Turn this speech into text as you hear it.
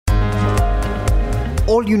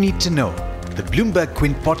all you need to know. The Bloomberg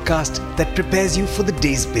Quint podcast that prepares you for the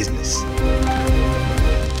day's business.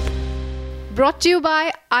 Brought to you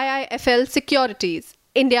by IIFL Securities,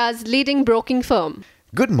 India's leading broking firm.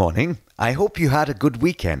 Good morning. I hope you had a good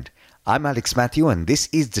weekend. I'm Alex Matthew and this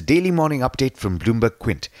is the daily morning update from Bloomberg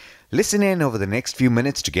Quint. Listen in over the next few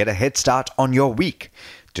minutes to get a head start on your week.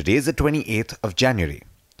 Today is the 28th of January.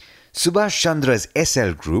 Subhash Chandra's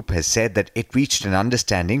SL Group has said that it reached an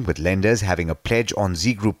understanding with lenders having a pledge on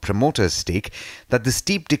Z Group promoters' stake that the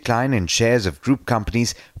steep decline in shares of group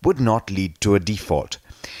companies would not lead to a default.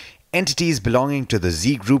 Entities belonging to the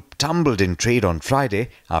Z Group tumbled in trade on Friday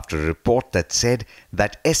after a report that said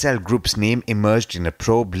that SL Group's name emerged in a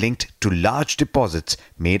probe linked to large deposits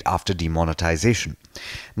made after demonetization.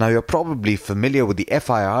 Now, you're probably familiar with the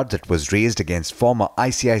FIR that was raised against former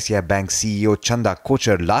ICICI Bank CEO Chanda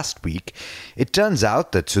Kochhar last week. It turns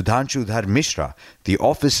out that Sudhanshu Dhar Mishra, the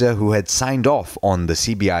officer who had signed off on the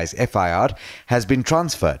CBI's FIR, has been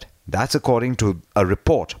transferred. That's according to a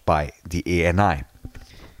report by the ANI.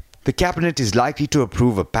 The Cabinet is likely to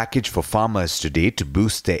approve a package for farmers today to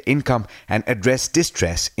boost their income and address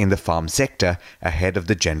distress in the farm sector ahead of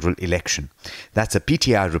the general election. That's a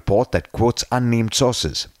PTI report that quotes unnamed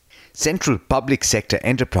sources. Central public sector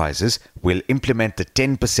enterprises will implement the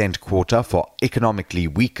 10% quota for economically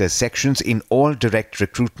weaker sections in all direct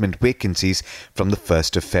recruitment vacancies from the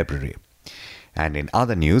 1st of February. And in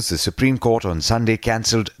other news, the Supreme Court on Sunday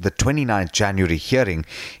cancelled the 29th January hearing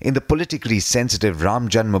in the politically sensitive Ram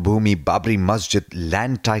Janmabhoomi Babri Masjid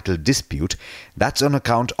land title dispute. That's on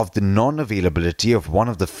account of the non-availability of one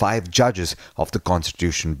of the 5 judges of the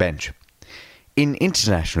Constitution bench. In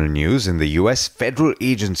international news, in the US, federal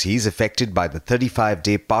agencies affected by the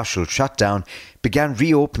 35-day partial shutdown began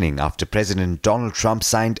reopening after President Donald Trump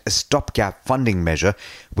signed a stopgap funding measure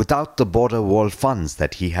without the border wall funds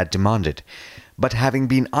that he had demanded. But having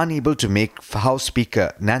been unable to make House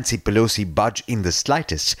Speaker Nancy Pelosi budge in the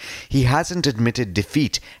slightest, he hasn't admitted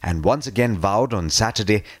defeat and once again vowed on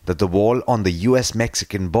Saturday that the wall on the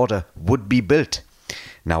US-Mexican border would be built.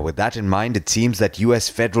 Now, with that in mind, it seems that US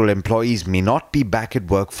federal employees may not be back at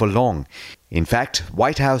work for long. In fact,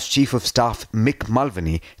 White House Chief of Staff Mick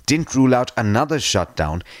Mulvaney didn't rule out another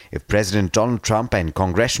shutdown if President Donald Trump and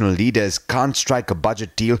congressional leaders can't strike a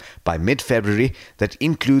budget deal by mid-February that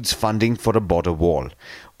includes funding for a border wall.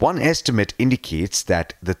 One estimate indicates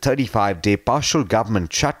that the 35-day partial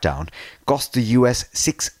government shutdown cost the US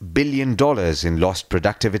 $6 billion in lost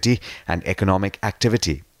productivity and economic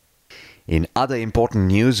activity. In other important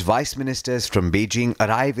news, vice ministers from Beijing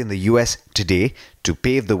arrive in the US today to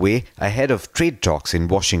pave the way ahead of trade talks in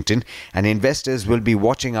Washington, and investors will be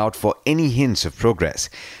watching out for any hints of progress.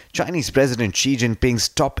 Chinese President Xi Jinping's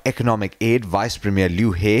top economic aide, Vice Premier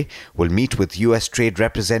Liu He, will meet with US Trade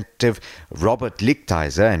Representative Robert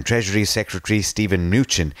Lighthizer and Treasury Secretary Steven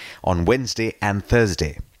Mnuchin on Wednesday and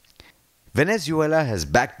Thursday. Venezuela has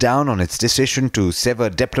backed down on its decision to sever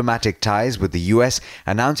diplomatic ties with the US,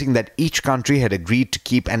 announcing that each country had agreed to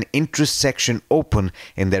keep an interest section open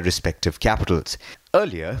in their respective capitals.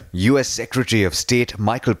 Earlier, US Secretary of State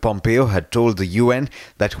Michael Pompeo had told the UN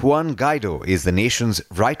that Juan Guaido is the nation's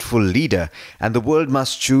rightful leader and the world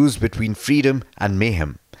must choose between freedom and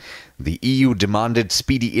mayhem. The EU demanded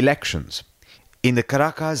speedy elections. In the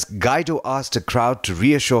Caracas, Guaido asked a crowd to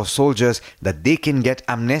reassure soldiers that they can get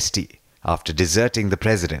amnesty after deserting the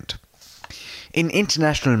president. In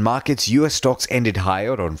international markets, US stocks ended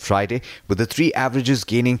higher on Friday, with the 3 averages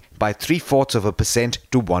gaining by 0.75%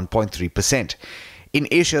 to 1.3%. In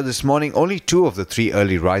Asia this morning, only 2 of the 3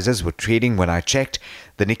 early risers were trading when I checked.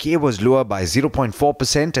 The Nikkei was lower by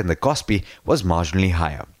 0.4% and the Kospi was marginally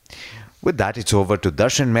higher. With that, it's over to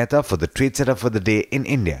Darshan Mehta for the trade setup for the day in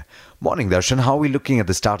India. Morning, Darshan. How are we looking at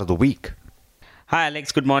the start of the week? Hi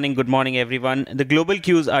Alex, good morning everyone. The global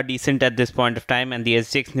cues are decent at this point of time and the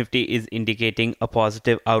SGX Nifty is indicating a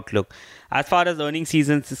positive outlook. As far as earnings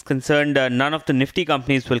season is concerned, none of the Nifty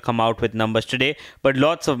companies will come out with numbers today, but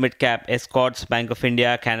lots of mid-cap Escorts, Bank of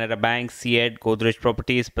India, Canara Bank, CED, Godrej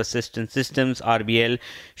Properties, Persistent Systems, RBL,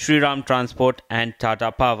 Shriram Transport and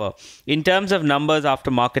Tata Power. In terms of numbers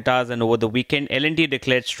after market hours and over the weekend, L&T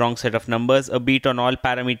declared strong set of numbers, a beat on all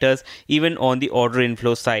parameters, even on the order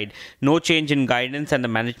inflow side. No change in guidance and the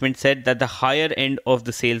management said that the higher end of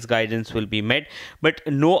the sales guidance will be met, but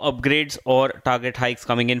no upgrades or target hikes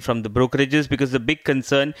coming in from the brokerages because the big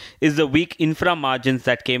concern is the weak infra margins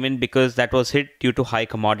that came in because that was hit due to high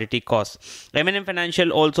commodity costs. M&M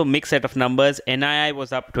Financial also mixed set of numbers. NII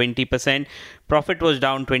was up 20%, Profit was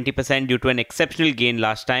down 20% due to an exceptional gain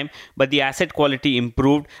last time, but the asset quality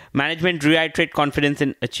improved. Management reiterate confidence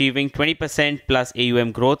in achieving 20% plus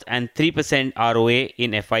AUM growth and 3% ROA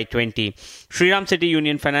in FY20. Shriram City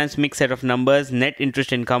Union Finance mixed set of numbers. Net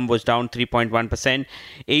interest income was down 3.1%.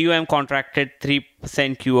 AUM contracted 3%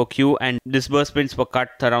 QOQ and disbursements were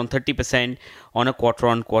cut around 30% on a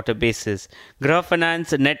quarter-on-quarter basis. Graha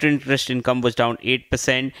Finance net interest income was down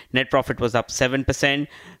 8%. Net profit was up 7%.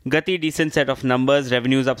 Gati decent set of numbers.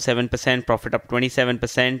 Revenues up 7%. Profit up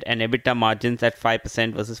 27% and EBITDA margins at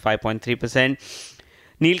 5% versus 5.3%.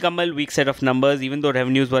 Nilkamal, weak set of numbers. Even though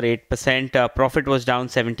revenues were 8%, profit was down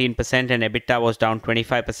 17% and EBITDA was down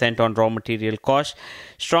 25% on raw material cost.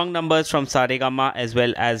 Strong numbers from Saregama as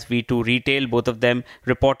well as V2 Retail. Both of them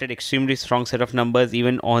reported extremely strong set of numbers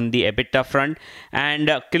even on the EBITDA front. And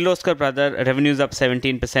Kirloskar Brother, revenues up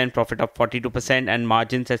 17%, profit up 42% and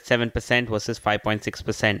margins at 7% versus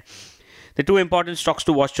 5.6%. The two important stocks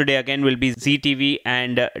to watch today again will be ZTV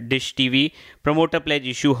and Dish TV. Promoter pledge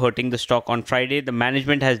issue hurting the stock on Friday. The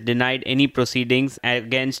management has denied any proceedings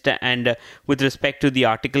against and with respect to the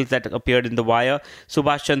articles that appeared in the wire.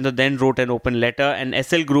 Subhash Chandra then wrote an open letter and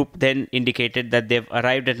SL Group then indicated that they've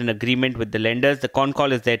arrived at an agreement with the lenders. The con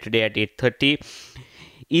call is there today at 8:30.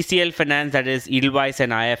 ECL Finance, that is Edelweiss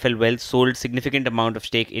and IIFL Wealth, sold significant amount of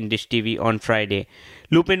stake in Dish TV on Friday.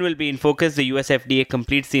 Lupin will be in focus. The US FDA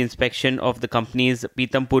completes the inspection of the company's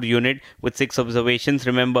Pithampur unit with 6 observations.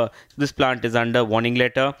 Remember, this plant is under warning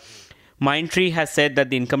letter. Mindtree has said that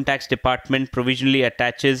the Income Tax Department provisionally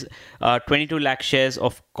attaches 22 lakh shares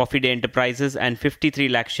of Coffee Day Enterprises and 53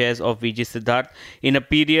 lakh shares of VG Siddharth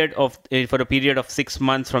for a period of 6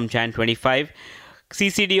 months from Jan 25.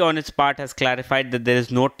 CCD on its part has clarified that there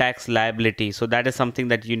is no tax liability. So that is something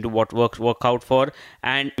that you need to work out for.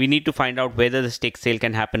 And we need to find out whether the stake sale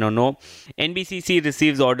can happen or no. NBCC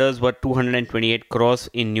receives orders worth 228 crores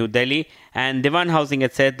in New Delhi. And Dewan Housing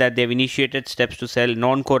has said that they've initiated steps to sell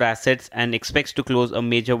non-core assets and expects to close a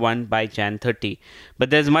major one by Jan 30. But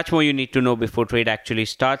there's much more you need to know before trade actually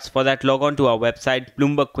starts. For that, log on to our website,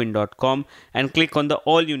 bloombergquint.com, and click on the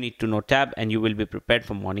All You Need to Know tab and you will be prepared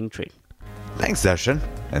for morning trade. Thanks, Darshan,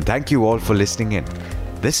 and thank you all for listening in.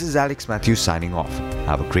 This is Alex Matthews signing off.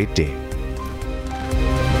 Have a great day.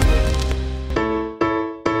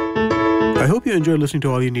 I hope you enjoyed listening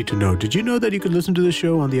to All You Need to Know. Did you know that you could listen to the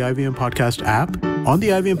show on the IVM Podcast app? On the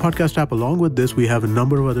IVM Podcast app, along with this, we have a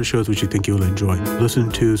number of other shows which you think you'll enjoy.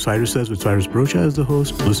 Listen to Cyrus Says with Cyrus Brocha as the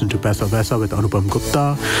host. Listen to Paisa Vaisa with Anupam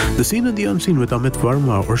Gupta. The Scene and the Unseen with Amit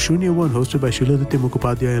Verma. Or Shunya One hosted by Shiladitya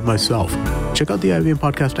Mukhopadhyay and myself. Check out the IVM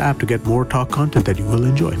Podcast app to get more talk content that you will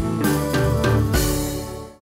enjoy.